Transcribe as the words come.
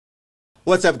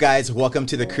What's up, guys? Welcome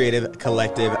to the Creative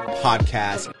Collective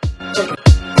podcast.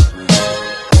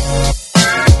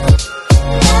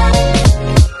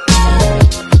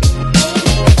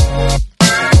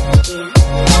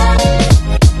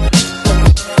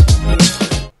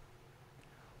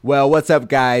 Well, what's up,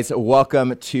 guys?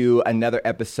 Welcome to another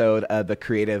episode of the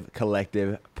Creative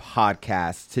Collective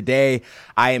podcast. Today,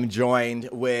 I am joined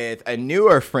with a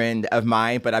newer friend of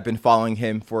mine, but I've been following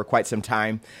him for quite some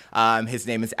time. His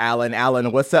name is Alan.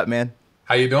 Alan, what's up, man?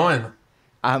 How you doing?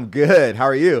 I'm good. How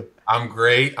are you? I'm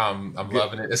great. I'm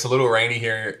loving it. It's a little rainy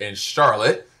here in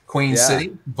Charlotte, Queen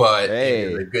City, but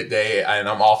It's a good day, and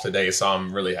I'm off today, so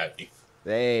I'm really happy.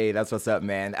 Hey, that's what's up,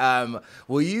 man.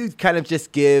 Will you kind of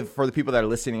just give, for the people that are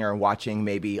listening or watching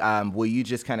maybe, will you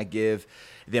just kind of give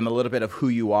them a little bit of who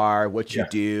you are, what you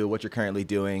do, what you're currently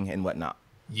doing, and whatnot?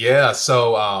 Yeah,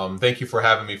 so thank you for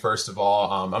having me, first of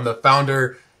all. I'm the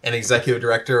founder and executive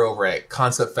director over at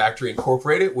Concept Factory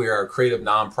Incorporated. We are a creative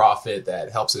nonprofit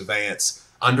that helps advance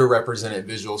underrepresented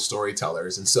visual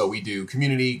storytellers. And so we do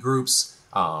community groups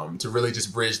to really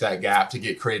just bridge that gap to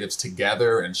get creatives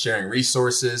together and sharing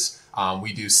resources.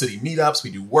 We do city meetups,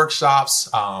 we do workshops,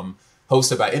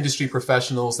 hosted by industry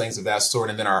professionals, things of that sort.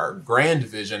 And then our grand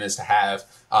vision is to have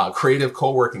creative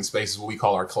co-working spaces, what we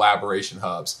call our collaboration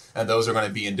hubs. And those are going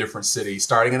to be in different cities,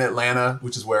 starting in Atlanta,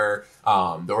 which is where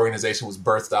the organization was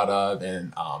birthed out of.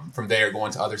 And from there,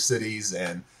 going to other cities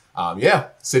and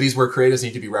cities where creatives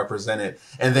need to be represented.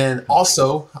 And then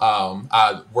also,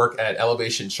 I work at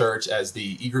Elevation Church as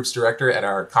the e-groups director at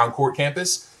our Concord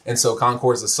campus. And so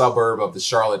Concord is a suburb of the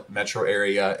Charlotte metro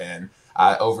area, and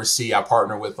I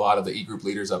partner with a lot of the e-group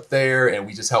leaders up there, and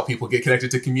we just help people get connected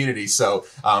to community. So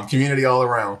community all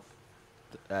around.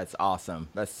 That's awesome.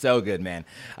 That's so good, man.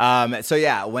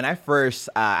 When I first,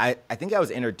 I think I was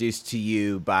introduced to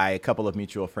you by a couple of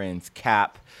mutual friends,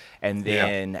 Cap, and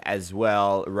then as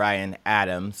well, Ryan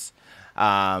Adams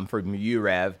from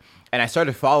URev. And I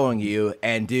started following you,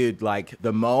 and dude, like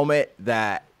the moment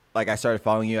that I started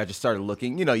following you, I just started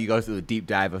looking, you go through the deep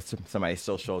dive of somebody's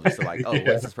social, just to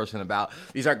what's this person about?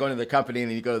 You start going to the company and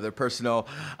then you go to their personal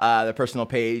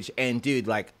page. And dude,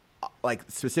 like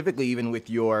specifically even with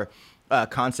your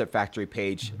Concept Factory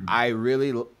page, I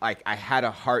really I had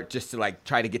a heart just to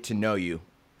try to get to know you.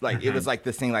 It was like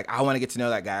this thing, I want to get to know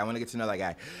that guy. I want to get to know that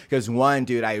guy. Because one,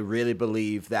 dude, I really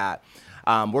believe that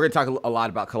we're going to talk a lot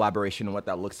about collaboration and what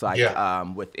that looks like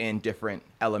within different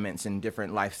elements and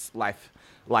different life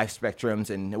spectrums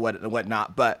and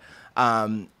whatnot. But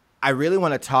I really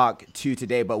want to talk to you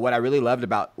today. But what I really loved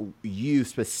about you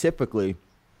specifically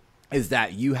is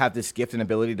that you have this gift and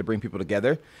ability to bring people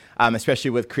together, especially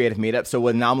with creative meetups. So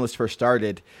when Nomolos first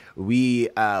started, we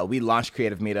launched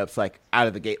creative meetups out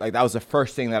of the gate. That was the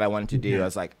first thing that I wanted to do. I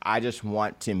was I just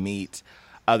want to meet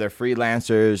other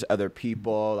freelancers, other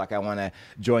people. I want to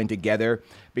join together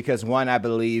because one, I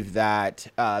believe that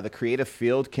the creative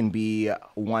field can be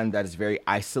one that is very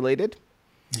isolated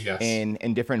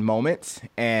in different moments,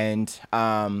 and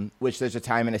which there's a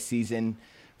time and a season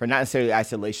for not necessarily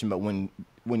isolation, but when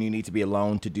you need to be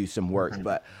alone to do some work.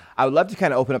 But I would love to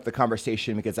kind of open up the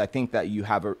conversation because I think that you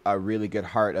have a really good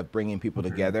heart of bringing people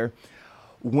together.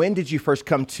 When did you first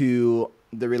come to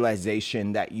the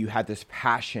realization that you had this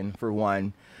passion for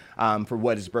one, for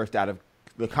what is birthed out of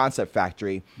the Concept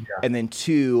Factory? And then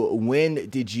two, when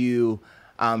did you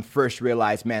first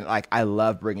realize, man, I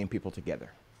love bringing people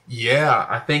together? Yeah,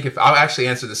 I think if I'll actually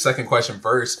answer the second question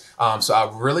first. So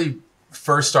I really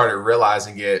first started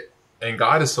realizing it, and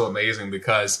God is so amazing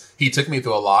because he took me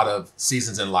through a lot of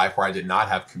seasons in life where I did not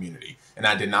have community and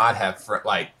I did not have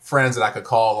friends that I could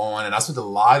call on. And I spent a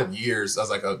lot of years as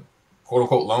a quote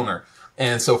unquote loner.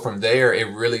 And so from there, it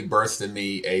really birthed in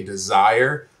me a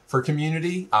desire for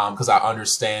community because I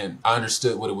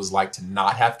understood what it was like to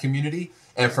not have community.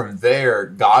 And from there,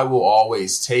 God will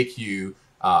always take you.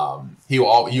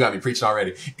 You got me preaching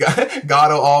already.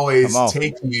 God will always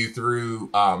take you through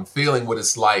feeling what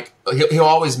it's like. He'll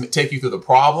always take you through the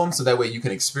problem so that way you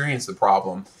can experience the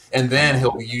problem. And then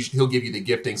he'll give you the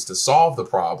giftings to solve the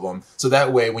problem. So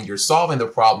that way, when you're solving the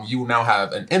problem, you will now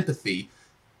have an empathy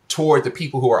toward the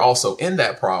people who are also in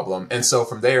that problem. And so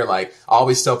from there, I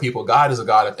always tell people, God is a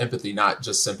God of empathy, not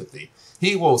just sympathy.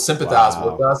 He will sympathize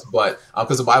with us, but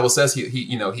because the Bible says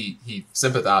he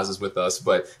sympathizes with us,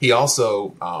 but he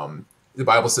also the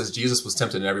Bible says Jesus was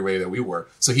tempted in every way that we were.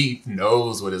 So he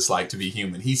knows what it's like to be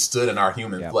human. He stood in our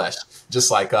human flesh, just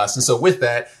like us. And so with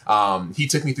that, he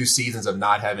took me through seasons of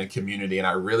not having community. And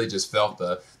I really just felt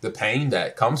the pain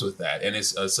that comes with that. And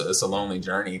it's a lonely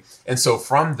journey. And so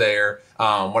from there,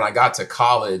 when I got to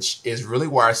college is really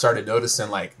where I started noticing,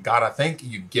 like, God, I think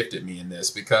you gifted me in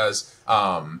this because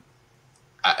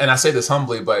and I say this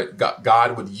humbly, but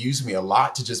God would use me a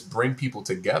lot to just bring people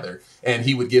together, and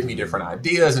he would give me different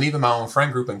ideas. And even my own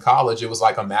friend group in college, it was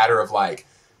like a matter of like,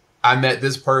 I met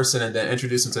this person and then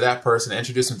introduced them to that person,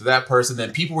 introduced them to that person.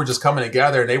 Then people were just coming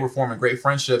together and they were forming great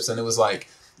friendships. And it was like,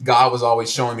 God was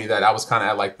always showing me that I was kind of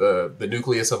at like the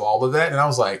nucleus of all of that. And I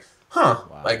was like, wow.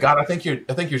 Like, God, I think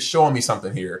you're showing me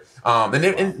something here.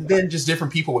 And then just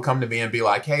different people would come to me and be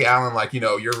like, hey, Alan, like,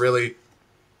 you're really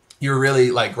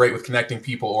like great with connecting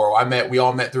people, or we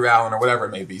all met through Alan, or whatever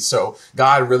it may be. So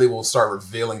God really will start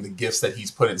revealing the gifts that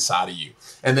he's put inside of you.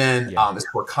 And then as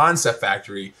for Concept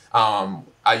Factory, I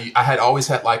had always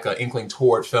had like an inkling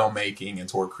toward filmmaking and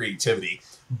toward creativity,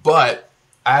 but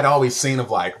I had always seen of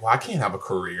like, well, I can't have a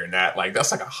career in that. Like,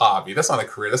 that's like a hobby. That's not a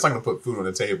career. That's not going to put food on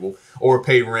the table or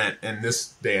pay rent in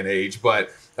this day and age.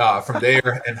 But from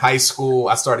there in high school,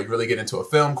 I started really getting into a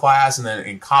film class. And then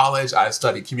in college, I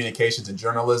studied communications and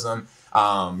journalism,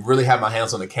 really had my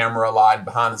hands on the camera a lot and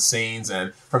behind the scenes.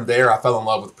 And from there, I fell in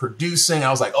love with producing.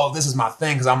 I was like, oh, this is my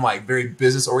thing, because I'm like very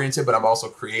business oriented, but I'm also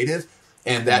creative.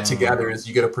 And that together is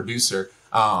you get a producer.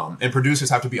 And producers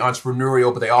have to be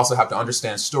entrepreneurial, but they also have to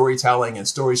understand storytelling and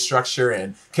story structure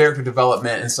and character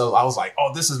development. And so I was like,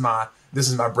 oh, this is my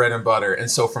bread and butter.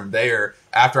 And so from there,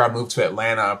 after I moved to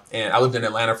Atlanta, and I lived in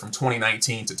Atlanta from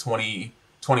 2019 to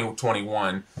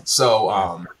 2021.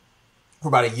 So for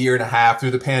about a year and a half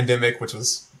through the pandemic, which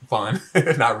was fun.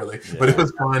 Not really, but it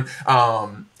was fun.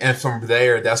 And from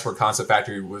there, that's where Concept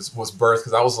Factory was birthed,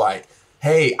 because I was like,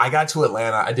 hey, I got to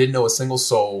Atlanta. I didn't know a single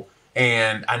soul,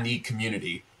 and I need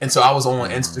community. And so I was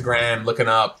on Instagram looking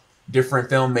up different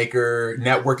filmmaker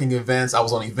networking events. I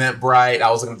was on Eventbrite. I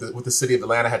was looking at what the city of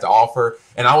Atlanta had to offer.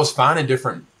 And I was finding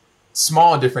different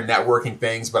networking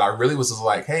things. But I really was just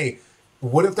like, hey,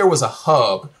 what if there was a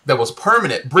hub that was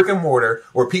permanent, brick and mortar,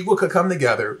 where people could come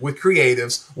together with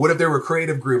creatives? What if there were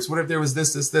creative groups? What if there was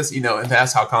this, and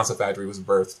that's how Concept Factory was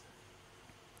birthed.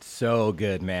 So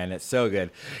good, man. It's so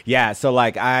good. Yeah. So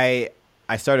like I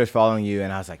started following you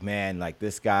and I was like, man, like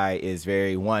this guy is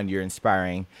you're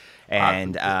inspiring.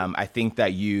 And I think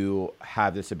that you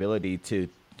have this ability to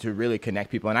really connect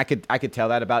people. And I could tell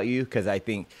that about you, because I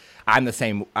think I'm the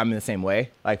same way.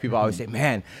 Like people always say,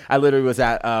 man, I literally was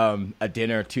at a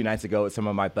dinner 2 nights ago with some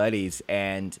of my buddies,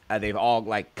 and they've all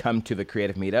like come to the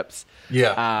creative meetups.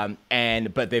 Yeah.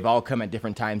 But they've all come at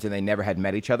different times and they never had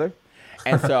met each other.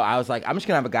 And so I was like, I'm just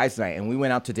going to have a guys' night. And we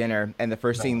went out to dinner. And the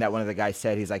first thing that one of the guys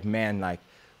said, he's like, man, like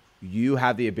you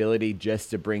have the ability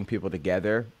just to bring people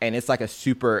together. And it's like it's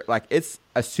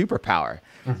a superpower.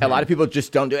 A lot of people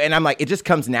just don't do it. And I'm like, it just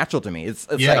comes natural to me. It's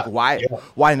like,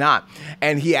 why not?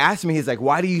 And he asked me, he's like,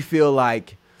 why do you feel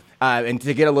like, and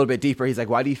to get a little bit deeper, he's like,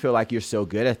 why do you feel like you're so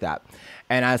good at that?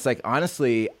 And I was like,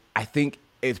 honestly, I think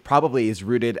it probably is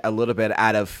rooted a little bit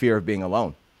out of fear of being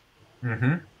alone.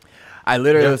 I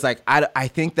literally was like, I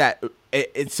think that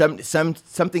it's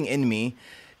something in me,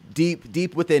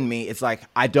 deep within me. It's like,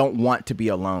 I don't want to be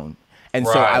alone. And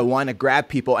so I want to grab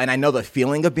people. And I know the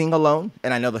feeling of being alone.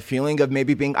 And I know the feeling of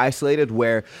maybe being isolated,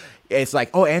 where it's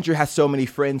like, oh, Andrew has so many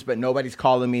friends, but nobody's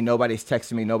calling me. Nobody's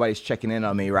texting me. Nobody's checking in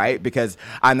on me. Right. Because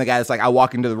I'm the guy that's like, I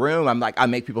walk into the room. I'm like, I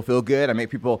make people feel good. I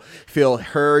make people feel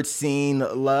heard, seen,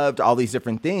 loved, all these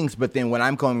different things. But then when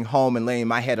I'm going home and laying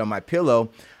my head on my pillow,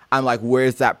 I'm like,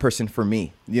 where's that person for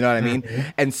me? You know what I mean?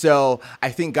 And so I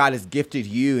think God has gifted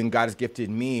you and God has gifted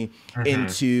me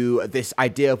into this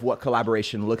idea of what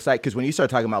collaboration looks like. Because when you start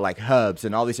talking about like hubs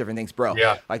and all these different things, bro,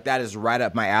 like that is right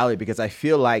up my alley, because I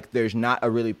feel like there's not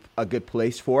a good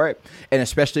place for it. And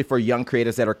especially for young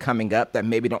creatives that are coming up that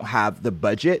maybe don't have the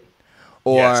budget,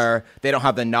 or they don't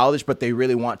have the knowledge, but they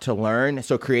really want to learn.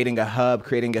 So creating a hub,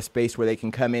 creating a space where they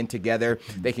can come in together,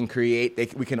 they can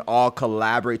create, we can all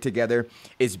collaborate together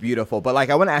is beautiful. But like,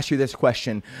 I want to ask you this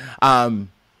question. In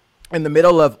the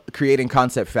middle of creating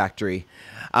Concept Factory,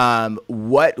 I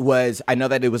know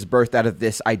that it was birthed out of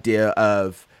this idea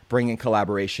of bringing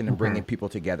collaboration and bringing people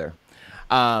together.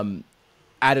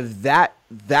 Out of that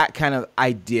kind of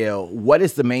idea, what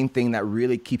is the main thing that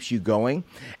really keeps you going?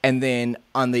 And then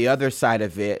on the other side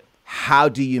of it, how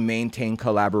do you maintain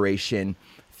collaboration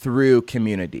through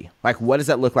community? Like, what does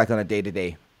that look like on a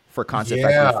day-to-day for Concept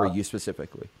Factory for you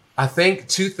specifically? I think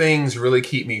 2 things really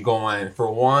keep me going.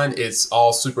 For one, it's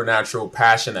all supernatural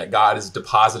passion that God has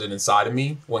deposited inside of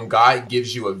me. When God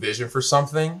gives you a vision for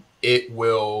something, He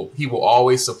will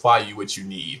always supply you what you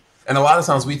need. And a lot of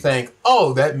times we think,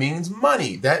 oh, that means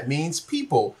money. That means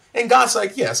people. And God's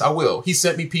like, yes, I will. He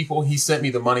sent me people. He sent me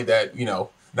the money that,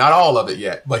 not all of it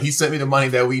yet, but he sent me the money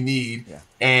that we need. Yeah.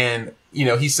 And,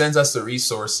 he sends us the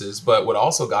resources. But what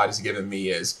also God has given me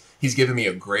is he's given me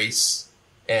a grace.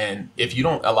 And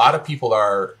a lot of people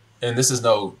are and this is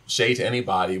no shade to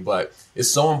anybody, but it's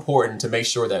so important to make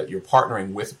sure that you're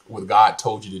partnering with what God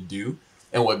told you to do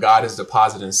and what God has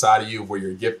deposited inside of you, where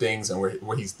your giftings and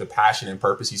where he's the passion and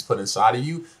purpose he's put inside of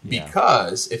you. Yeah.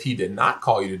 Because if he did not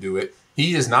call you to do it,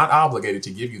 he is not obligated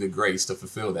to give you the grace to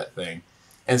fulfill that thing.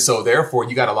 And so therefore,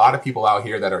 you got a lot of people out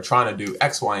here that are trying to do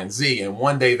X, Y, and Z. And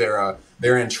one day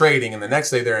they're in trading, and the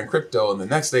next day they're in crypto, and the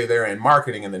next day they're in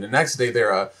marketing, and then the next day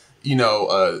they're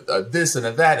this and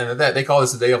a that and a that. They call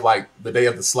this the day of the day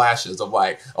of the slashes of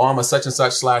like, oh, I'm a such and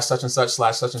such slash such and such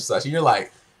slash such and such. And you're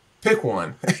like, pick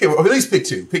one, or at least pick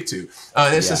two.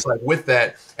 And it's just like with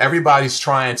that, everybody's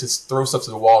trying to throw stuff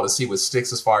to the wall to see what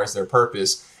sticks as far as their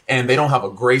purpose. And they don't have a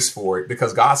grace for it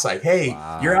because God's like, hey,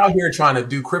 you're out here trying to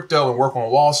do crypto and work on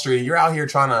Wall Street. And you're out here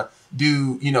trying to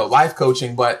do, life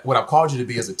coaching. But what I've called you to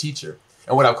be is a teacher.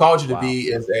 And what I've called you to be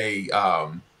is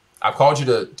I've called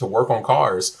you to work on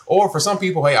cars. Or for some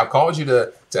people, hey, I've called you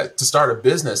to start a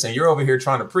business and you're over here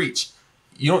trying to preach.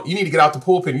 You need to get out the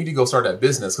pulpit and you need to go start that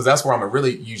business because that's where I'm going to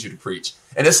really use you to preach.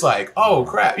 And it's like, oh,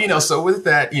 crap. So with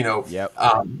that,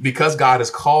 because God has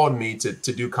called me to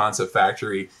do Concept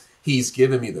Factory, he's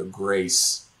given me the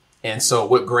grace. And so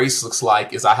what grace looks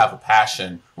like is I have a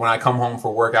passion. When I come home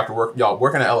for work after work, y'all,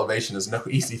 working at Elevation is no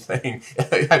easy thing.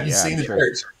 Have you seen the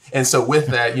church? And so with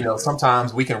that,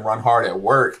 sometimes we can run hard at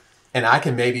work and I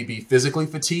can maybe be physically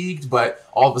fatigued, but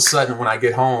all of a sudden when I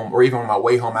get home or even on my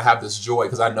way home, I have this joy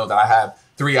because I know that I have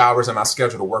 3 hours in my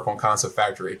schedule to work on Concept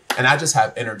Factory. And I just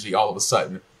have energy all of a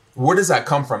sudden. Where does that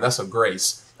come from? That's a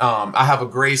grace. I have a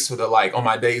grace for on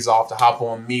my days off to hop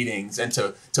on meetings and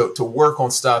to work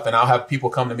on stuff. And I'll have people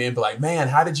come to me and be like, man,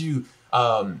 how did you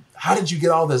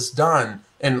get all this done?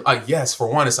 And yes, for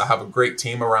one, I have a great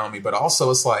team around me, but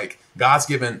also it's like God's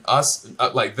given us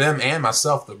them and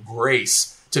myself the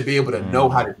grace to be able to know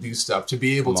how to do stuff, to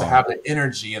be able to have the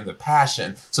energy and the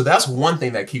passion. So that's one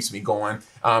thing that keeps me going.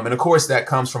 And of course, that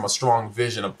comes from a strong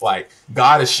vision of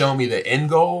God has shown me the end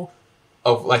goal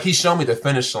of he showed me the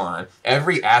finish line.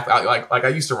 Every athlete, I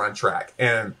used to run track,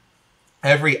 and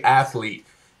every athlete,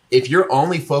 if you're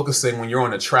only focusing when you're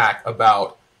on a track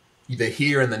about the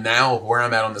here and the now of where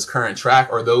I'm at on this current track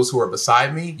or those who are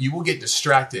beside me, you will get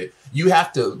distracted. You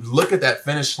have to look at that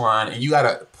finish line and you got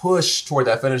to push toward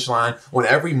that finish line when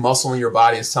every muscle in your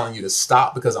body is telling you to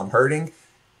stop because I'm hurting.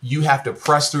 You have to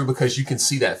press through because you can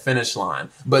see that finish line.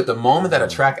 But the moment that a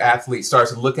track athlete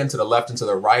starts looking to the left and to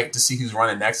the right to see who's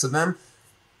running next to them,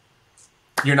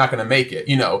 you're not going to make it.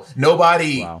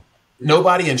 Nobody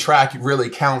in track really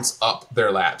counts up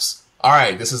their laps. All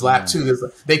right, this is lap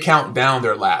 2. They count down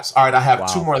their laps. All right, I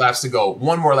have 2 more laps to go,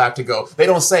 1 more lap to go. They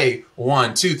don't say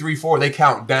 1, 2, 3, 4. They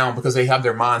count down because they have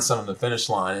their mind set on the finish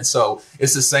line. And so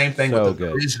it's the same thing with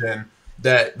the vision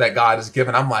that God has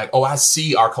given. I'm like, oh, I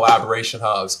see our collaboration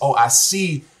hubs. Oh, I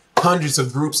see hundreds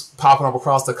of groups popping up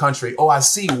across the country. Oh, I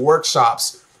see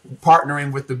workshops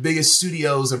partnering with the biggest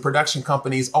studios and production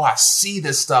companies. Oh, I see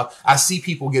this stuff. I see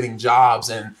people getting jobs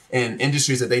in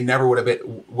industries that they never would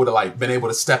have been able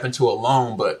to step into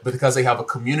alone, but because they have a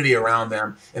community around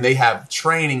them and they have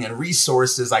training and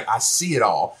resources, I see it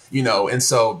all, and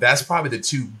so that's probably the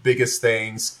 2 biggest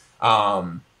things.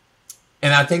 And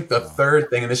I think the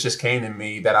third thing, and this just came to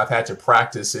me that I've had to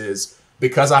practice, is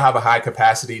because I have a high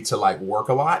capacity to work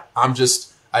a lot, I'm just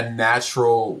a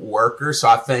natural worker. So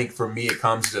I think for me, it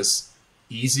comes just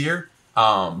easier.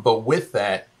 But with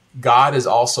that, God has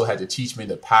also had to teach me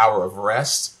the power of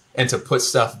rest and to put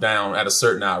stuff down at a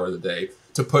certain hour of the day,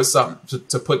 to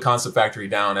put Concept Factory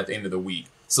down at the end of the week.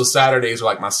 So Saturdays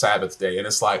are my Sabbath day. And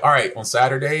it's all right, on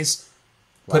Saturdays,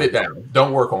 put it down.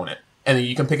 Don't work on it. And then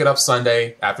you can pick it up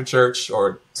Sunday after church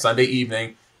or Sunday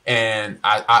evening. And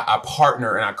I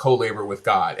partner and I co-labor with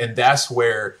God. And that's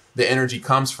where the energy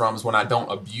comes from, is when I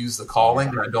don't abuse the calling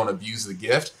and I don't abuse the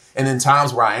gift. And in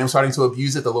times where I am starting to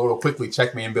abuse it, the Lord will quickly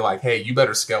check me and be like, hey, you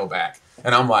better scale back.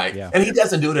 And I'm like, and he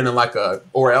doesn't do it in a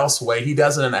or else way. He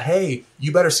does it in a, hey,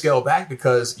 you better scale back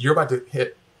because you're about to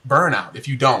hit burnout. If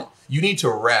you don't, you need to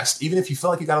rest. Even if you feel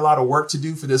like you got a lot of work to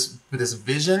do for this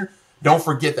vision, don't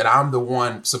forget that I'm the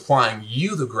one supplying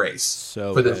you the grace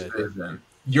for this vision.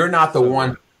 You're not the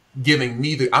one giving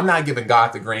me I'm not giving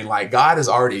God the green light. God's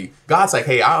like,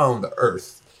 hey, I own the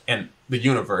earth and the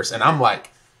universe. And I'm like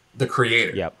the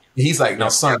creator. Yep. He's like, no,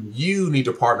 son, you need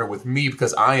to partner with me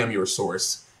because I am your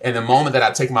source. And the moment that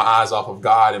I take my eyes off of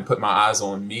God and put my eyes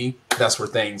on me, that's where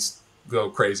things go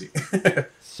crazy.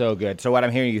 So good. So what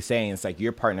I'm hearing you saying is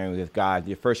you're partnering with God.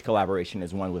 Your first collaboration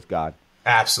is one with God.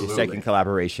 Absolutely. Your second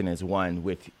collaboration is one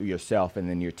with yourself and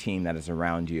then your team that is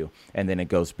around you. And then it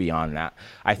goes beyond that.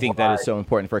 I think that is so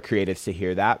important for creatives to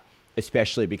hear that.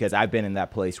 especially because I've been in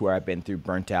that place where I've been through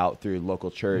burnt out through local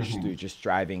church, through just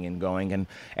driving and going.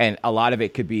 And a lot of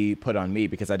it could be put on me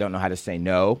because I don't know how to say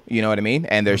no. You know what I mean?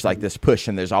 And there's like this push,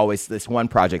 and there's always this one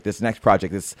project, this next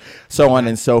project, this so on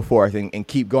and so forth, and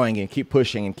keep going and keep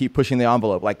pushing the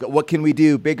envelope. Like, what can we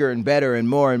do bigger and better and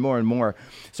more and more and more?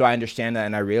 So I understand that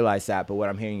and I realize that. But what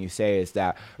I'm hearing you say is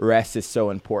that rest is so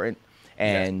important.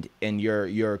 And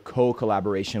your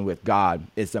co-collaboration with God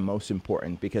is the most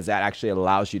important, because that actually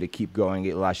allows you to keep going.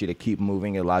 It allows you to keep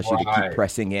moving. It allows you to keep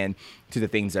pressing in to the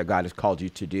things that God has called you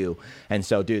to do. And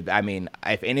so, dude, I mean,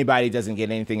 if anybody doesn't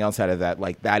get anything else out of that,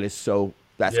 like that's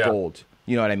gold.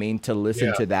 You know what I mean? To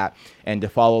listen to that and to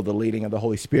follow the leading of the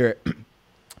Holy Spirit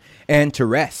and to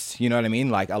rest. You know what I mean?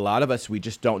 Like, a lot of us, we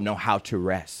just don't know how to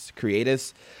rest.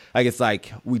 Creatives, like, it's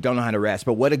like we don't know how to rest.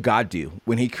 But what did God do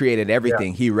when he created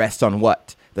everything? He rests on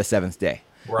what? The seventh day.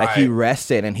 Right. Like, he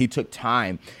rested and he took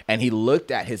time and he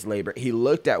looked at his labor. He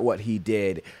looked at what he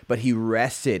did, but he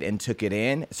rested and took it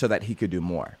in so that he could do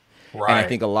more. Right. And I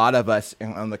think a lot of us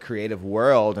in the creative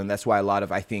world, and that's why a lot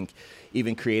of, I think,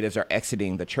 even creatives are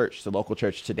exiting the church, the local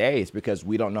church today, is because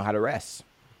we don't know how to rest.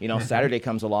 You know, Saturday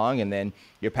comes along and then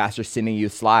your pastor's sending you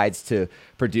slides to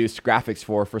produce graphics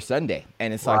for Sunday.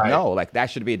 And it's like, no, like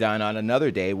that should be done on another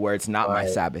day where it's not my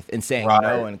Sabbath, and saying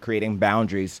no and creating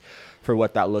boundaries for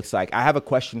what that looks like. I have a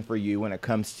question for you when it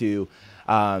comes to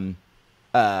on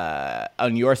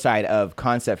your side of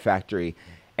Concept Factory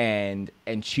and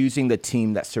choosing the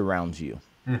team that surrounds you.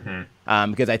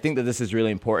 Because I think that this is really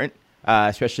important,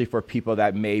 especially for people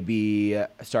that may be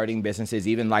starting businesses,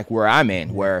 even like where I'm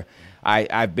in, where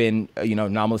I've been,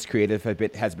 Nomolos Creative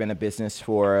has been a business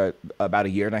for about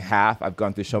 1.5 years. I've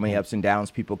gone through so many ups and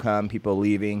downs. People come, people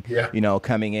leaving,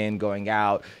 coming in, going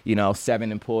out,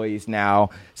 7 employees now.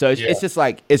 So it's just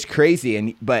like, it's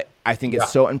crazy. But I think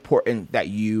it's so important that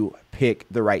you pick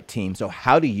the right team. So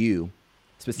how do you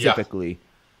specifically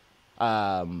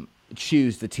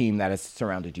choose the team that has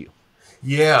surrounded you?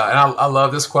 Yeah, and I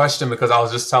love this question because I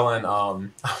was just telling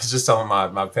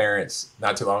my parents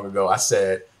not too long ago. I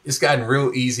said it's gotten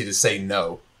real easy to say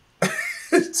no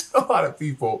to a lot of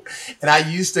people, and I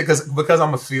used to because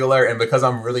I'm a feeler and because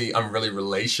I'm really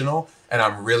relational, and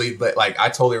but like I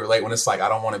totally relate when it's like I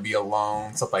don't want to be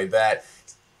alone, stuff like that.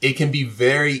 It can be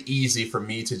very easy for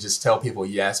me to just tell people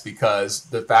yes, because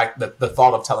the fact that the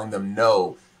thought of telling them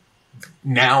no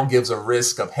now gives a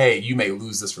risk of, hey, you may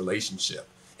lose this relationship.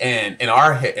 And in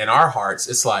our hearts,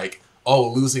 it's like,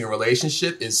 oh, losing a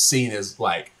relationship is seen as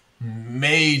like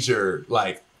major,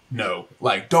 like, no,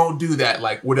 like, don't do that.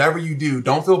 Like, whatever you do,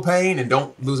 don't feel pain and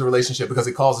don't lose a relationship because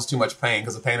it causes too much pain,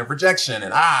 because of pain of rejection.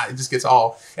 And it just gets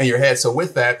all in your head. So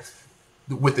with that,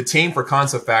 with the team for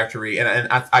Concept Factory, and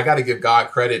I got to give God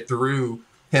credit through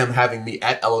him having me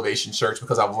at Elevation Church,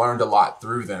 because I've learned a lot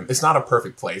through them. It's not a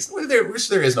perfect place.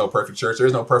 There is no perfect church. There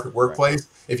is no perfect workplace.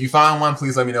 If you find one,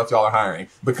 please let me know if y'all are hiring,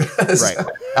 because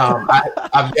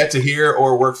I've yet to hear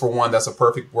or work for one that's a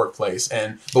perfect workplace.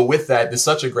 But with that, it's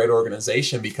such a great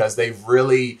organization because they've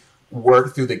really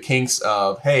worked through the kinks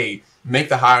of, hey, make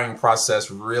the hiring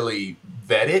process really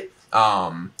vetted.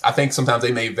 I think sometimes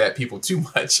they may vet people too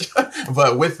much,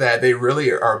 but with that, they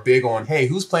really are big on, hey,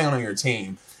 who's playing on your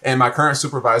team? And my current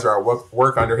supervisor I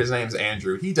work under, his name's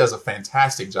Andrew. He does a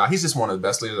fantastic job. He's just one of the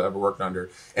best leaders I've ever worked under.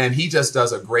 And he just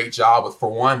does a great job with, for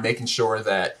one, making sure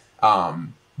that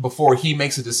before he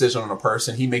makes a decision on a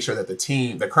person, he makes sure that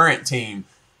the current team,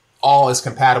 all is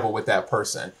compatible with that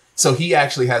person. So he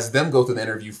actually has them go through the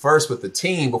interview first with the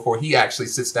team before he actually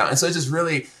sits down. And so it's just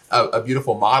really a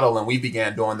beautiful model. And we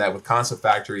began doing that with Concept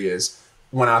Factory is,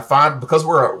 when I find, because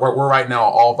we're right now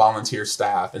all volunteer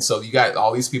staff, and so you got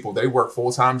all these people, they work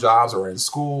full-time jobs or in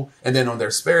school, and then on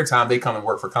their spare time they come and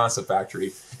work for Concept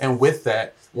Factory. And with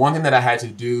that, one thing that I had to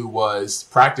do was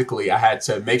practically I had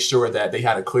to make sure that they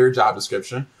had a clear job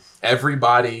description.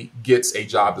 Everybody gets a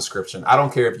job description. I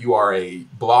don't care if you are a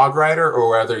blog writer or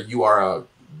whether you are a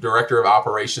director of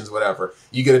operations, whatever,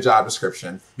 you get a job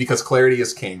description, because clarity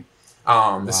is king.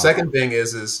 The second thing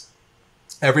is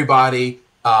everybody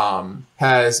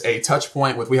has a touch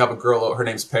point with, we have a girl, her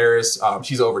name's Paris.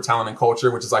 She's over talent and culture,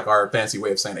 which is like our fancy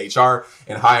way of saying HR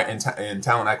and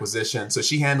talent acquisition. So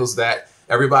she handles that.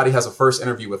 Everybody has a first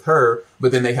interview with her,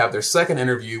 but then they have their second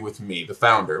interview with me, the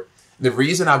founder. The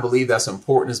reason I believe that's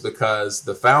important is because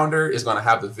the founder is going to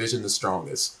have the vision the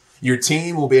strongest. Your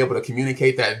team will be able to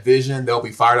communicate that vision. They'll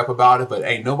be fired up about it, but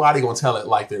ain't nobody going to tell it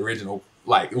like the original,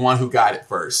 like the one who got it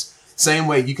first. Same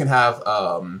way you can have,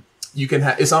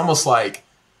 it's almost like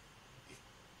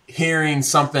hearing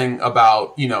something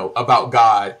about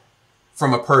God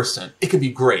from a person. It could be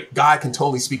great. God can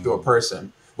totally speak to a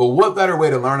person. But what better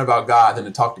way to learn about God than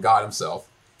to talk to God himself?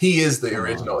 He is the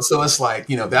original. So it's like,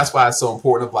 that's why it's so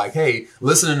important of like, hey,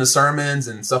 listening to sermons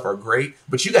and stuff are great,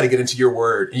 but you got to get into your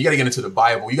word and you got to get into the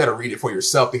Bible. You got to read it for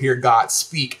yourself to hear God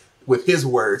speak with his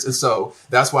words. And so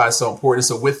that's why it's so important.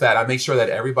 So with that, I make sure that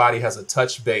everybody has a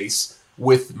touch base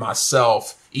with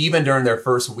myself, even during their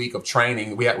first week of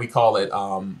training. We call it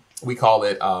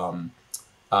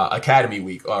Academy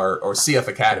Week or CF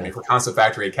Academy for Concept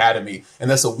Factory Academy. And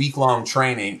that's a week-long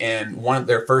training. And one of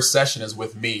their first session is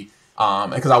with me.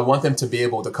 Because I want them to be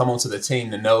able to come onto the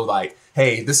team to know like,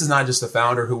 hey, this is not just a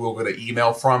founder who we'll get an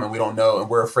email from and we don't know and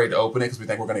we're afraid to open it because we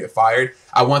think we're going to get fired.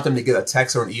 I want them to get a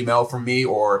text or an email from me,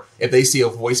 or if they see a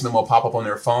voice memo pop up on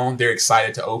their phone, they're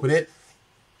excited to open it.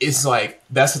 It's like,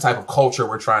 that's the type of culture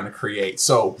we're trying to create.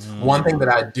 So one thing that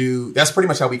I do, that's pretty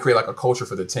much how we create like a culture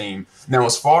for the team. Now,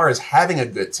 as far as having a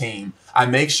good team, I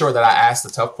make sure that I ask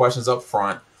the tough questions up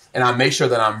front, and I make sure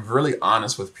that I'm really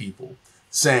honest with people,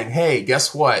 saying, hey,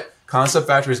 guess what? Concept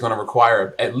Factory is going to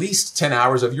require at least 10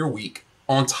 hours of your week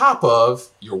on top of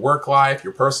your work life,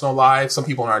 your personal life. Some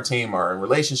people on our team are in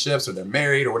relationships or they're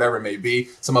married or whatever it may be.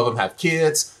 Some of them have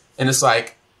kids. And it's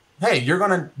like, hey, you're going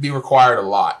to be required a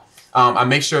lot. I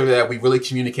make sure that we really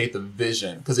communicate the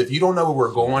vision, because if you don't know where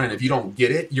we're going and if you don't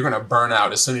get it, you're going to burn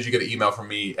out as soon as you get an email from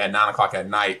me at 9 o'clock at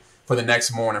night for the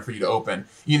next morning for you to open.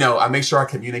 I make sure I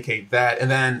communicate that. And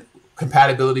then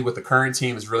compatibility with the current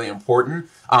team is really important.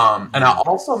 And I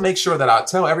also make sure that I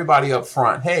tell everybody up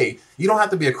front, hey, you don't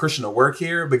have to be a Christian to work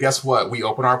here, but guess what? We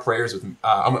open our prayers with,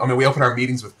 we open our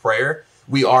meetings with prayer.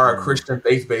 We are a Christian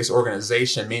faith-based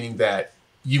organization, meaning that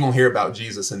you won't hear about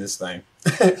Jesus in this thing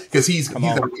because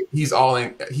he's all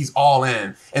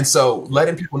in. And so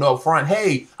letting people know up front,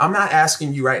 hey, I'm not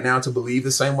asking you right now to believe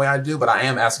the same way I do, but I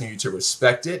am asking you to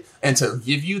respect it and to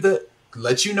give you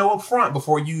let you know up front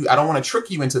before I don't want to trick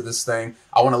you into this thing.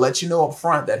 I want to let you know up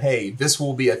front that, hey, this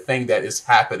will be a thing that is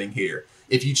happening here.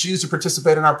 If you choose to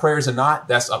participate in our prayers or not,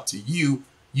 that's up to you.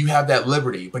 You have that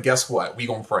liberty. But guess what? We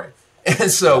gonna pray.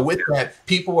 And so with that,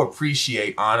 people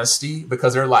appreciate honesty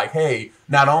because they're like, hey,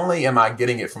 not only am I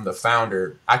getting it from the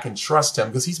founder, I can trust him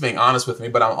because he's being honest with me,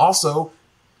 but I'm also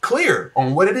clear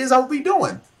on what it is I'll be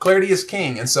doing. Clarity is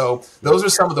king. And so those are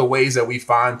some of the ways that we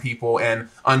find people. And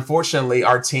unfortunately,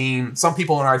 some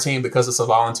people on our team, because it's a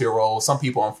volunteer role, some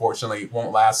people unfortunately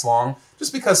won't last long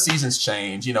just because seasons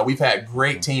change. We've had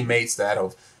great teammates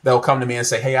they'll come to me and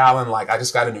say, hey, Alan, like I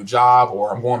just got a new job,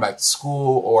 or I'm going back to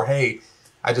school, or hey,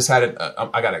 I just had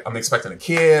I'm expecting a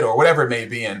kid, or whatever it may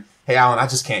be. And hey, Alan, I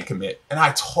just can't commit. And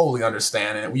I totally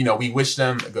understand. And, we wish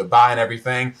them goodbye and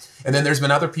everything. And then there's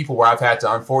been other people where I've had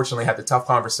to, unfortunately, have the tough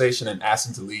conversation and ask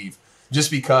them to leave just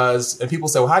because, and people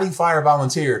say, well, how do you fire a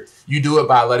volunteer? You do it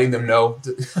by letting them know,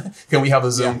 can we have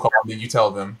a Zoom call? And then you tell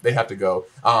them they have to go.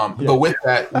 But with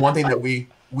that, one thing that we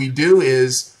do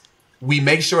is we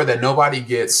make sure that nobody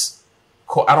gets,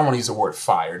 I don't want to use the word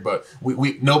fired, but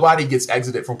nobody gets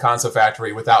exited from Concept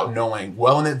Factory without knowing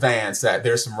well in advance that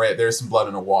there's some blood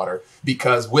in the water.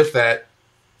 Because with that,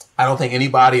 I don't think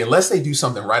anybody, unless they do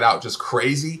something right out just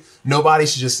crazy, nobody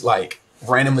should just like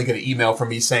randomly get an email from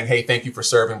me saying, hey, thank you for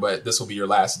serving, but this will be your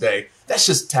last day. That's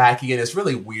just tacky and it's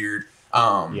really weird.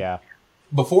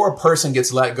 Before a person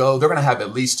gets let go, they're going to have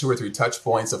at least 2 or 3 touch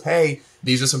points of, hey,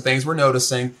 these are some things we're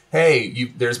noticing.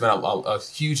 Hey, there's been a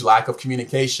huge lack of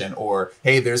communication, or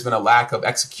hey, there's been a lack of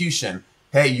execution.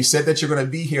 Hey, you said that you're going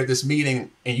to be here at this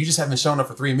meeting and you just haven't shown up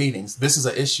for 3 meetings. This is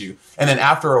an issue. And then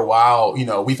after a while,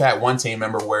 we've had one team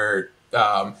member where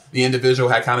the individual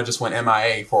had kind of just went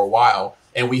MIA for a while.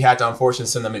 And we had to unfortunately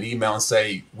send them an email and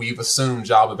say, we've assumed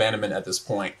job abandonment at this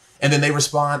point. And then they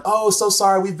respond, oh, so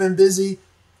sorry, we've been busy.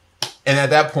 And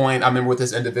at that point, I remember with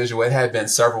this individual, it had been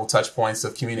several touch points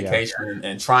of communication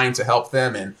and trying to help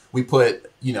them. And we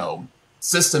put,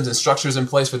 systems and structures in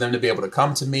place for them to be able to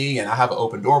come to me. And I have an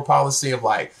open door policy of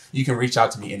like, you can reach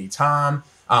out to me anytime.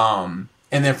 And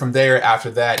then from there, after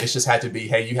that, it's just had to be,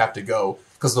 hey, you have to go.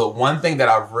 Because the one thing that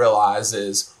I've realized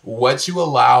is what you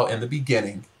allow in the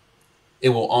beginning, it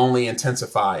will only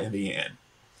intensify in the end.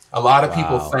 A lot of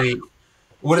people think,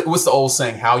 what's the old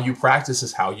saying? How you practice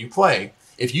is how you play.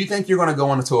 If you think you're going to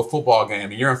go into a football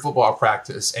game and you're in football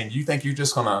practice and you think you're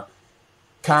just going to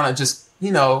kind of just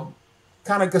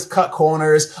cut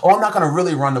corners, oh, I'm not going to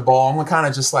really run the ball, I'm going to kind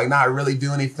of just like not really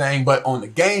do anything, but on the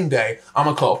game day, I'm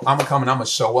going to come and I'm going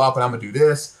to show up and I'm going to do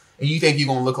this, and you think you're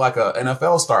going to look like an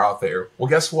NFL star out there. Well,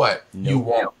 guess what? Nope. You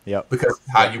won't. Yep. Because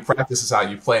how you practice is how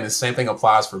you play. And the same thing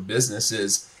applies for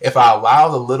businesses. If I allow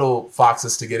the little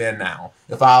foxes to get in now,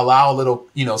 if I allow a little,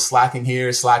 slacking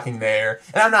here, slacking there,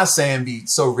 and I'm not saying be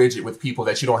so rigid with people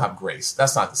that you don't have grace.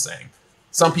 That's not the same.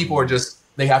 Some people are just,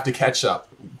 they have to catch up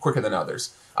quicker than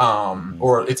others.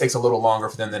 or it takes a little longer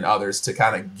for them than others to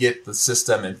kind of get the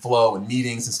system and flow and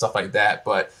meetings and stuff like that.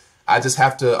 But I just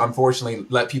have to, unfortunately,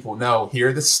 let people know, here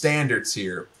are the standards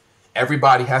here.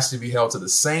 Everybody has to be held to the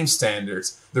same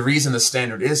standards. The reason the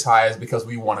standard is high is because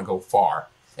we want to go far.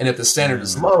 And if the standard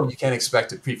is low, you can't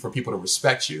expect for people to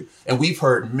respect you. And we've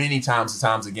heard many times and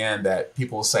times again that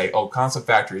people will say, oh, Concept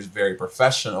Factory is very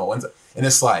professional. And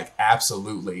it's like,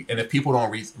 absolutely. And if people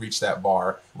don't reach that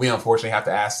bar, we unfortunately have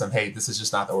to ask them, hey, this is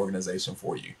just not the organization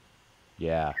for you.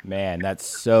 Yeah, man, that's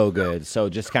so good. So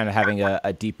just kind of having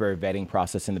a deeper vetting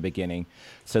process in the beginning,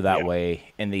 so that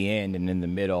way in the end and in the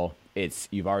middle,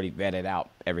 you've already vetted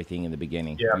out everything in the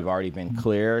beginning. Yeah. You've already been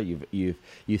clear. You've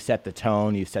set the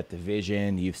tone, you've set the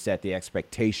vision, you've set the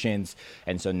expectations,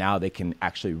 and so now they can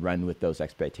actually run with those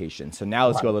expectations. So now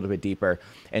let's go a little bit deeper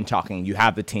and talking. You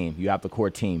have the team, you have the core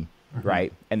team,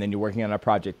 right? And then you're working on a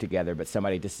project together, but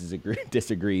somebody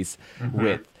disagrees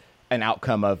with an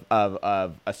outcome of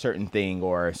a certain thing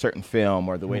or a certain film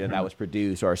or the way that was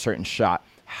produced or a certain shot.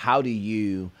 How do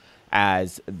you,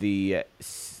 as the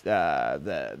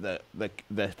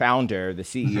founder, the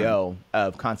CEO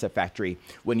of Concept Factory,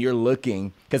 when you're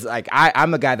looking, because like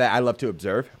I'm a guy that I love to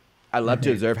observe. I love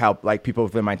to observe how like people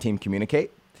within my team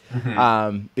communicate.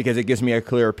 Because it gives me a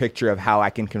clearer picture of how I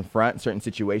can confront certain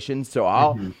situations. So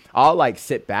I'll like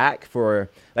sit back for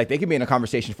like, they can be in a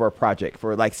conversation for a project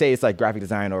for like, say it's like graphic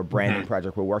design or a branding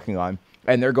project we're working on,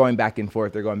 and they're going back and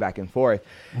forth.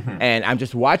 And I'm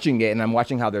just watching it, and I'm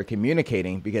watching how they're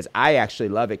communicating, because I actually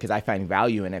love it, because I find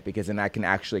value in it, because then I can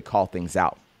actually call things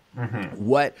out.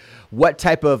 What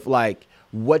type of like,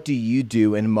 what do you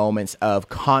do in moments of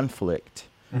conflict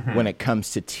when it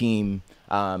comes to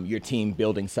your team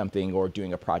building something or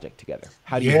doing a project together?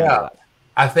 How do you handle that?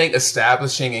 I think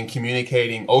establishing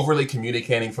and overly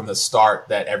communicating from the start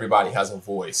that everybody has a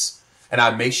voice. And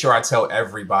I make sure I tell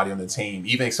everybody on the team,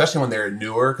 even especially when they're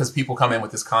newer, because people come in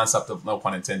with this concept of, no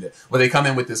pun intended, but they come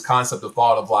in with this concept of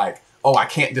thought of like, oh, I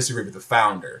can't disagree with the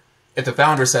founder. If the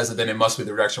founder says it, then it must be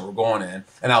the direction we're going in.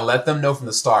 And I let them know from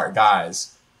the start,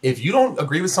 guys, if you don't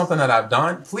agree with something that I've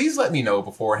done, please let me know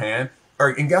beforehand.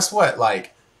 And guess what?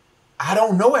 Like, I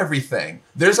don't know everything.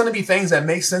 There's going to be things that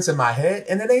make sense in my head,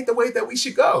 and it ain't the way that we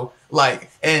should go. Like,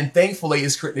 and thankfully,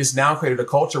 it's now created a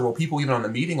culture where people, even on the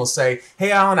meeting, will say,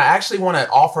 hey, Alan, I actually want to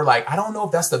offer, like, I don't know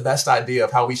if that's the best idea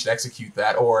of how we should execute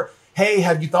that. Or, hey,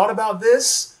 have you thought about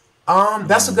this?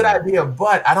 That's a good idea,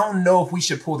 but I don't know if we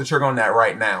should pull the trigger on that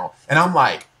right now. And I'm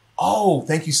like, oh,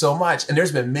 thank you so much. And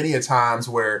there's been many a times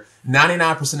where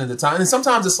 99% of the time, and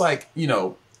sometimes it's like,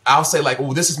 I'll say like,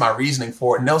 well, this is my reasoning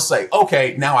for it. And they'll say,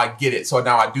 okay, now I get it. So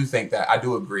now I do think that, I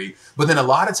do agree. But then a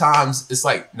lot of times it's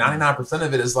like 99%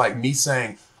 of it is like me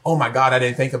saying, oh my God, I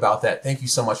didn't think about that. Thank you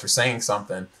so much for saying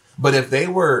something. But if they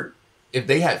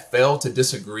had failed to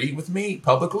disagree with me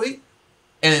publicly,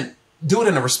 and do it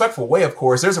in a respectful way, of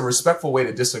course, there's a respectful way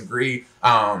to disagree.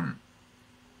 Concept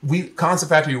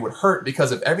Factory would hurt,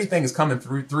 because if everything is coming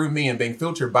through me and being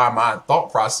filtered by my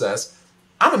thought process,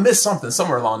 I'm gonna miss something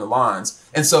somewhere along the lines.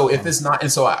 And so if it's not,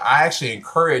 and so I actually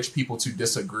encourage people to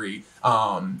disagree,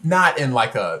 not in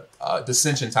like a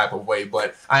dissension type of way,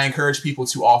 but I encourage people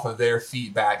to offer their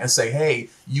feedback and say, hey,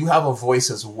 you have a voice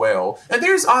as well. And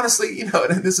there's honestly, and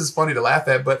this is funny to laugh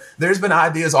at, but there's been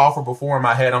ideas offered before in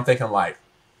my head. I'm thinking like,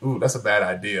 ooh, that's a bad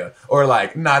idea. Or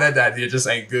like, nah, that idea just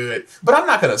ain't good. But I'm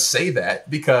not going to say that,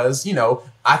 because,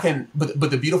 I can,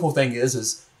 but the beautiful thing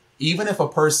is even if a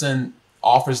person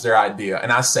offers their idea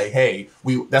and I say, hey,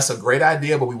 that's a great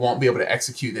idea, but we won't be able to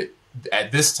execute it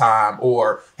at this time,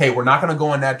 or, hey, we're not going to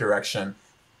go in that direction,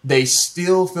 they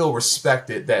still feel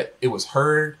respected, that it was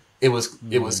heard, it was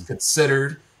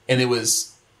considered, and it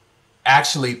was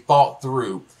actually thought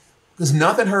through. Because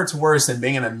nothing hurts worse than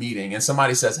being in a meeting and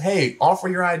somebody says, hey, offer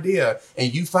your idea,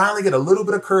 and you finally get a little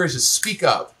bit of courage to speak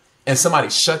up, and somebody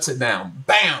shuts it down.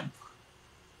 Bam!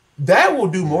 That will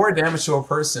do more damage to a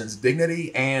person's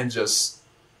dignity and just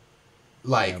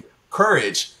like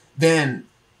courage than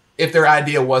if their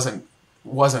idea wasn't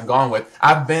gone with.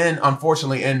 I've been,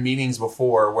 unfortunately, in meetings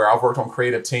before where I've worked on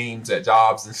creative teams at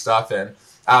jobs and stuff, and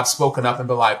I've spoken up and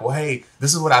been like, well, hey,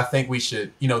 this is what I think we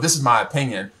should, this is my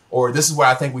opinion, or this is where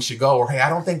I think we should go, or hey, I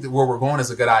don't think that where we're going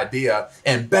is a good idea,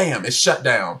 and bam, it's shut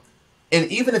down. And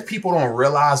even if people don't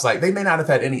realize, like, they may not have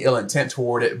had any ill intent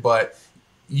toward it, but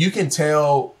you can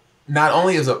tell, not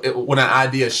only when an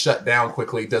idea is shut down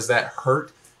quickly, does that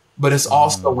hurt, but it's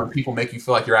also when people make you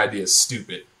feel like your idea is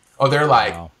stupid, or they're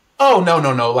like, oh,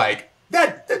 no, like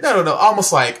that, no,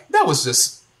 almost like that was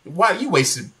just, why you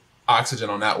wasted oxygen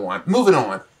on that one. Moving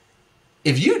on.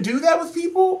 If you do that with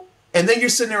people, And then you're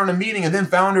sitting there in a meeting, and then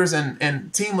founders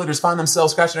and team leaders find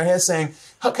themselves scratching their heads saying,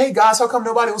 "Okay, guys, how come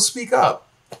nobody will speak up?"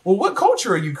 Well, what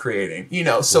culture are you creating?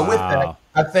 So with that,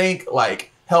 I think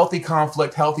like healthy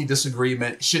conflict, healthy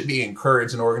disagreement should be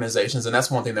encouraged in organizations. And that's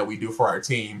one thing that we do for our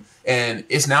team. And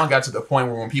it's now got to the point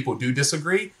where when people do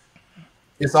disagree,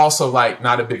 it's also like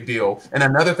not a big deal. And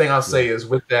another thing I'll say is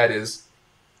with that is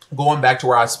going back to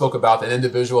where I spoke about the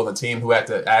individual and the team who had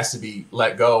to ask to be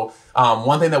let go.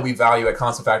 One thing that we value at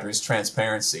Concept Factory is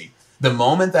transparency. The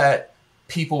moment that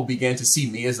people begin to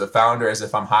see me as the founder as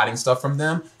if I'm hiding stuff from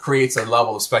them creates a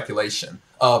level of speculation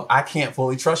of I can't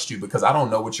fully trust you because I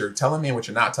don't know what you're telling me and what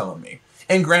you're not telling me.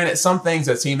 And granted, some things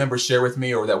that team members share with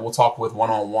me or that we'll talk with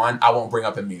one-on-one, I won't bring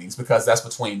up in meetings because that's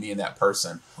between me and that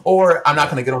person. Or I'm not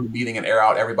going to get on the meeting and air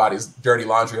out everybody's dirty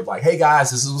laundry of like, hey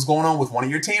guys, this is what's going on with one of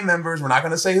your team members. We're not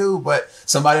going to say who, but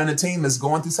somebody on the team is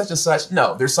going through such and such.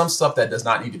 No, there's some stuff that does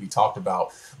not need to be talked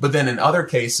about. But then in other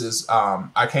cases,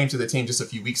 I came to the team just a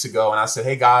few weeks ago and I said,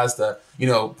 hey guys, the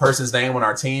person's name on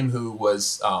our team who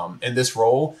was in this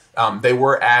role, they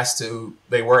were asked to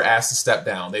step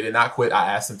down. They did not quit.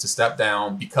 I asked them to step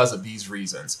down because of these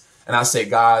reasons. And I say,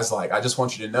 guys, like, I just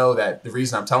want you to know that the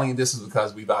reason I'm telling you this is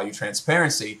because we value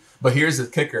transparency. But here's the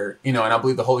kicker, and I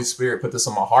believe the Holy Spirit put this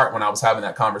on my heart when I was having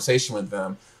that conversation with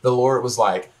them. The Lord was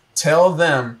like, tell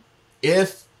them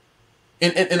if,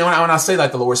 and when I say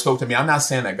like the Lord spoke to me, I'm not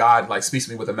saying that God like speaks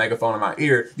to me with a megaphone in my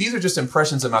ear. These are just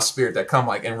impressions in my spirit that come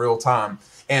like in real time.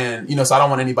 And, so I don't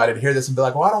want anybody to hear this and be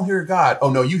like, well, I don't hear God.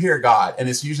 Oh, no, you hear God. And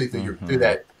it's usually through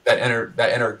that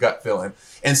inner gut feeling.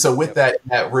 And so with that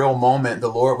real moment, the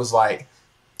Lord was like,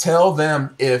 tell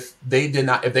them if they do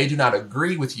not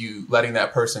agree with you letting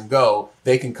that person go,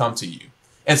 they can come to you.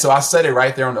 And so I said it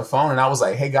right there on the phone. And I was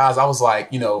like, hey, guys, I was like,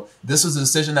 this was a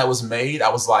decision that was made. I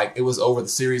was like, it was over the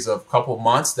series of couple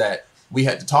months that we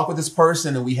had to talk with this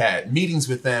person and we had meetings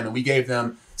with them and we gave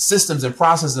them systems and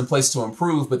processes in place to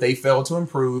improve, but they failed to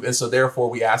improve. And so therefore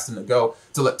we asked them to go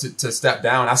to step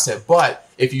down. I said, but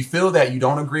if you feel that you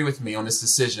don't agree with me on this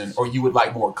decision or you would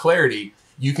like more clarity,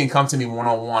 you can come to me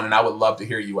one-on-one and I would love to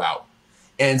hear you out.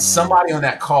 And somebody on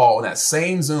that call, on that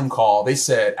same Zoom call, they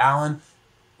said, Alan,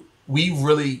 we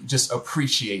really just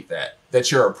appreciate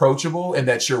that you're approachable and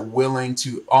that you're willing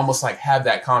to almost like have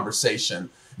that conversation,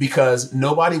 because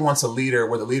nobody wants a leader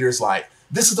where the leader's like,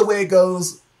 this is the way it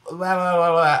goes. Blah, blah,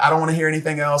 blah, blah. I don't want to hear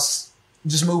anything else.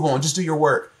 Just move on. Just do your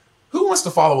work. Who wants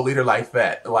to follow a leader like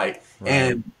that? Like, right.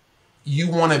 And you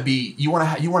want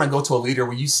to go to a leader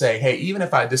where you say, hey, even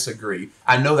if I disagree,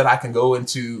 I know that I can go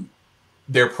into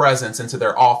their presence, into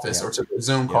their office or to the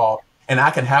Zoom call, and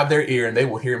I can have their ear and they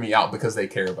will hear me out because they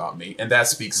care about me. And that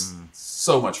speaks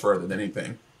so much further than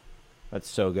anything. That's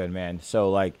so good, man. So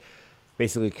like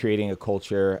basically creating a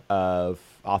culture of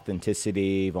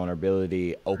authenticity,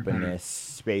 vulnerability, openness,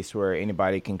 space where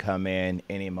anybody can come in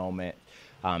any moment,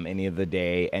 any of the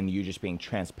day, and you just being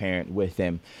transparent with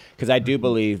them. Because I do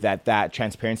believe that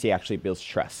transparency actually builds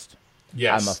trust.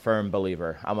 Yes. I'm a firm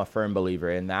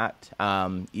believer in that.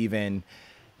 Even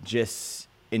just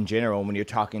in general, when you're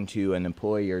talking to an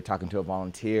employee or talking to a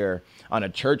volunteer on a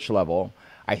church level,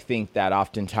 I think that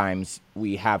oftentimes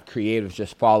we have creatives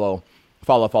just follow,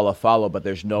 but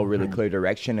there's no really clear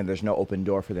direction and there's no open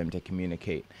door for them to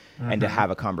communicate and to have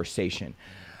a conversation.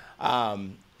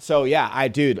 So yeah,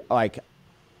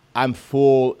 I'm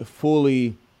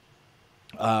fully,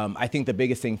 I think the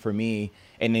biggest thing for me,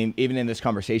 and even in this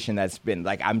conversation that's been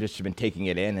like, I'm just been taking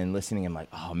it in and listening. I'm like,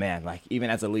 oh man, like even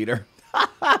as a leader,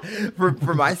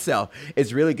 for myself,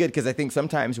 it's really good because I think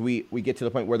sometimes we get to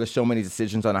the point where there's so many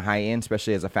decisions on a high end,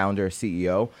 especially as a founder,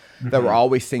 CEO, that we're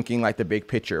always thinking like the big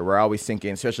picture. We're always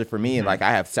thinking, especially for me, like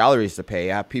I have salaries to pay.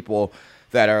 I have people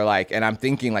that are like, and I'm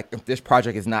thinking like, if this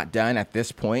project is not done at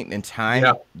this point in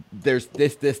time, there's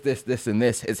this, and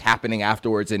this is happening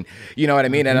afterwards. And you know what I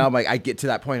mean? And I'm like, I get to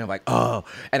that point of like, oh,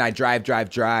 and I drive,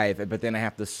 but then I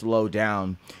have to slow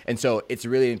down. And so it's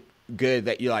really good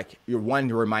that you're one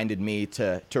reminded me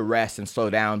to rest and slow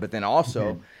down, but then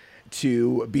also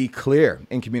to be clear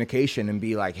in communication and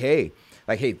be like, hey,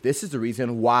 this is the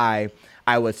reason why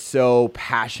I was so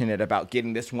passionate about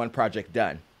getting this one project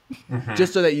done.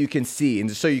 Just so that you can see and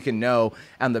just so you can know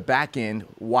on the back end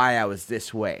why I was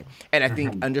this way. And I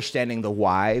think understanding the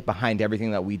why behind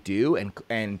everything that we do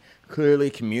and clearly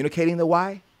communicating the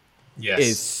why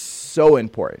is so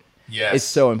important. Yes. It's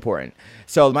so important.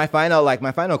 So my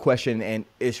final question and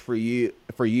is for you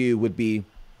would be,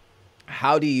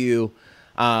 how do you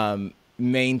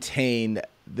maintain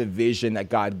the vision that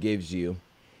God gives you,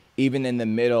 even in the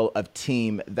middle of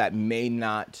team that may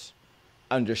not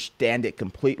understand it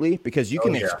completely, because you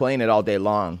can explain it all day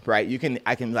long, right?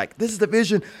 I can like, this is the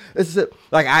vision. This is it.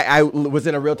 Like I was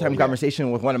in a real time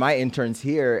conversation with one of my interns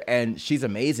here, and she's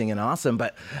amazing and awesome.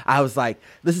 But I was like,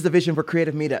 this is the vision for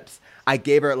creative meetups. I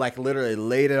gave her, like, literally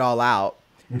laid it all out,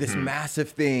 this massive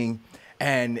thing.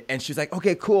 And she's like,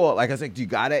 okay, cool. Like, I was like, do you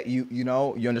got it? You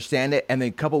know, you understand it? And then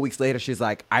a couple of weeks later, she's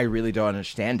like, I really don't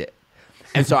understand it.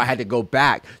 And so I had to go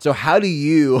back. So how do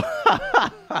you,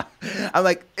 I'm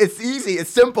like, it's easy. It's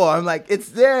simple. I'm like, it's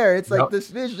there. It's like this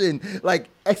vision, like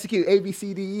execute A, B,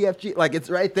 C, D, E, F, G. Like, it's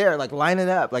right there. Like, line it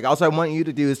up. Like, all I want you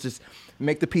to do is just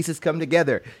make the pieces come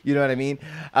together. You know what I mean?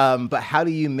 But how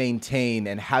do you maintain,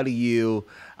 and how do you,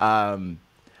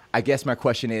 I guess my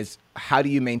question is, how do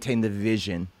you maintain the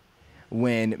vision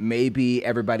when maybe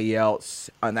everybody else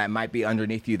that might be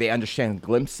underneath you, they understand a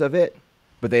glimpse of it,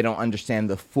 but they don't understand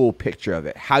the full picture of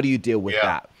it? How do you deal with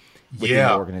that within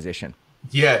the organization?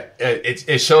 Yeah,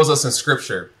 it shows us in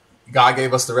Scripture. God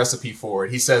gave us the recipe for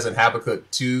it. He says in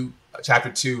Habakkuk 2, chapter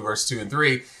 2, verse 2 and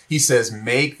 3, he says,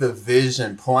 make the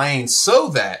vision plain so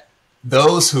that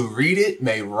those who read it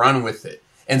may run with it.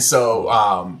 And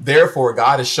so, therefore,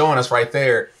 God is showing us right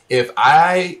there, if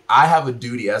I have a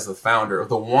duty as the founder of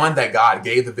the one that God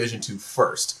gave the vision to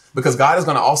first, because God is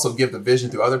going to also give the vision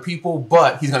through other people,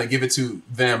 but he's going to give it to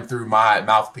them through my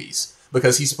mouthpiece,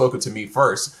 because he spoke it to me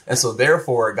first. And so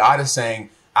therefore, God is saying,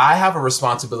 I have a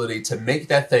responsibility to make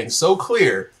that thing so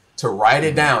clear, to write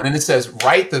it down. And it says,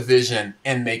 write the vision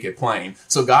and make it plain.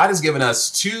 So God has given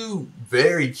us two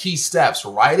very key steps: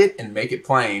 write it and make it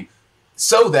plain,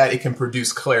 so that it can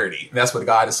produce clarity. And that's what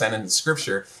God is saying in the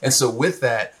Scripture. And so with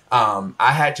that,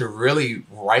 I had to really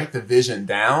write the vision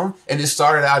down. And it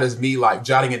started out as me like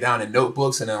jotting it down in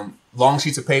notebooks and long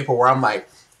sheets of paper, where I'm like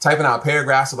typing out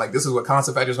paragraphs of like, this is what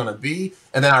concept factor is going to be.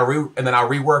 And then I'll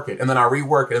rework it, and then I'll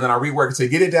rework it, and then I'll rework it to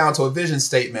get it down to a vision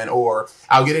statement, or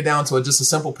I'll get it down to just a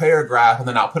simple paragraph, and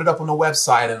then I'll put it up on the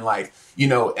website. And like, you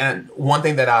know, and one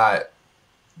thing that I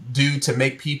do to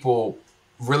make people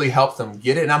really help them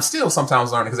get it, and I'm still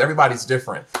sometimes learning because everybody's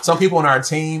different. Some people in our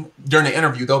team, during the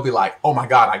interview, they'll be like, oh my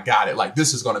God, I got it. Like,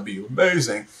 this is going to be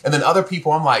amazing. And then other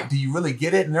people, I'm like, do you really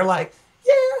get it? And they're like,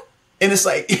 yeah. And it's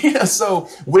like, yeah. So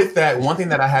with that, one thing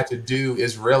that I had to do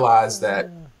is realize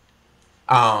that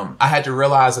I had to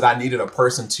realize that I needed a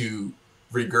person to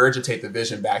regurgitate the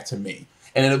vision back to me.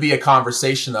 And it'll be a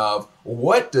conversation of,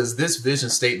 what does this vision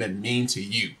statement mean to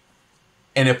you?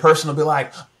 And a person will be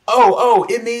like, oh,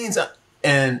 it means...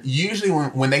 And usually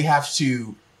when they have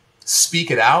to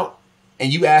speak it out,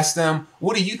 and you ask them,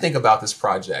 what do you think about this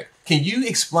project? Can you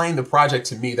explain the project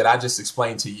to me that I just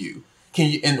explained to you?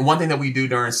 And one thing that we do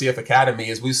during CF Academy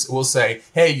is we'll say,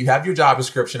 hey, you have your job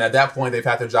description. At that point, they've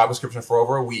had their job description for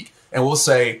over a week. And we'll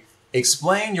say,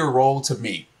 explain your role to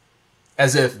me,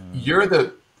 as if you're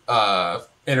the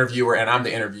interviewer and I'm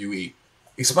the interviewee.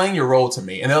 Explain your role to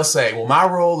me. And they'll say, well, my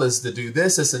role is to do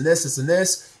this, this, and this, this, and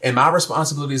this. And my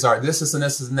responsibilities are this, this, and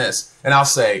this, and this. And I'll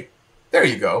say, there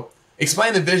you go.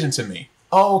 Explain the vision to me.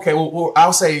 Oh, okay. Well,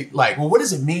 I'll say, like, well, what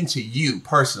does it mean to you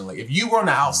personally? If you were on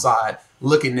the outside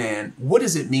looking in, what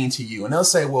does it mean to you? And they'll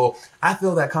say, well, I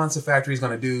feel that Concept Factory is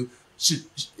going to do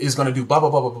blah, blah,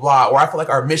 blah, blah, blah. Or I feel like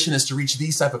our mission is to reach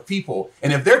these type of people.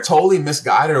 And if they're totally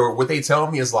misguided, or what they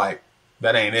tell me is like,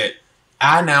 that ain't it,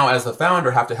 I now, as the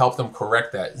founder, have to help them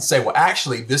correct that and say, well,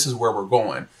 actually, this is where we're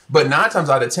going. But 9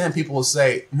 times out of 10, people will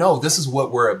say, no, this is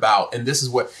what we're about. And this is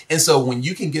what. And so when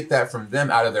you can get that from them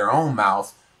out of their own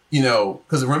mouth, you know,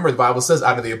 because remember, the Bible says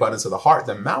out of the abundance of the heart,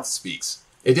 the mouth speaks.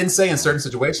 It didn't say in certain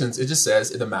situations. It just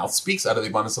says the mouth speaks out of the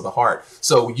abundance of the heart.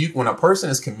 So when a person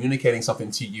is communicating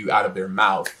something to you out of their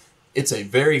mouth, it's a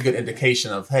very good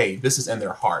indication of, hey, this is in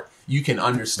their heart. You can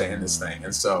understand this thing.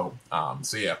 And so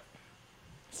yeah.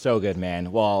 So good,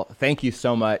 man. Well, thank you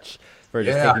so much for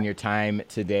just taking your time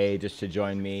today just to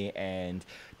join me. And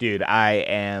dude, I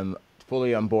am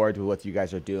fully on board with what you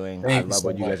guys are doing. I love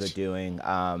what you guys are doing.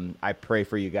 I pray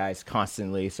for you guys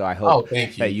constantly. So I hope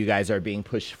that you guys are being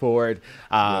pushed forward.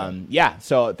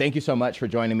 So thank you so much for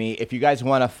joining me. If you guys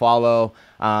want to follow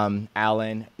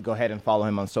Alan, go ahead and follow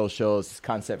him on socials.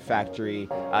 Concept Factory.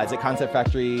 Is it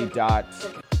conceptfactory.us?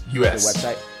 The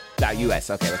website? .us.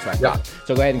 Okay, that's what I thought.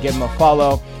 So go ahead and give him a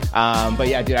follow. But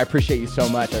yeah, dude, I appreciate you so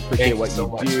much. I appreciate what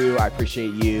you do. I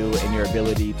appreciate you and your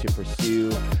ability to pursue,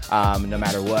 no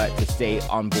matter what, to stay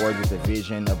on board with the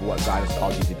vision of what God has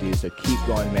called you to do. So keep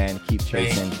going, man. Keep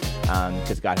chasing,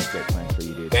 because God has great plans for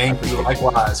you, dude. Thank you.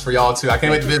 Likewise for y'all too. I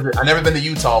can't wait to visit. I've never been to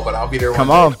Utah, but I'll be there. Come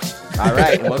on. All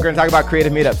right. We're going to talk about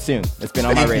creative meetups soon. It's been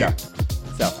on my radar.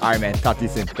 So, all right, man. Talk to you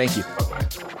soon. Thank you.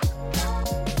 Bye-bye.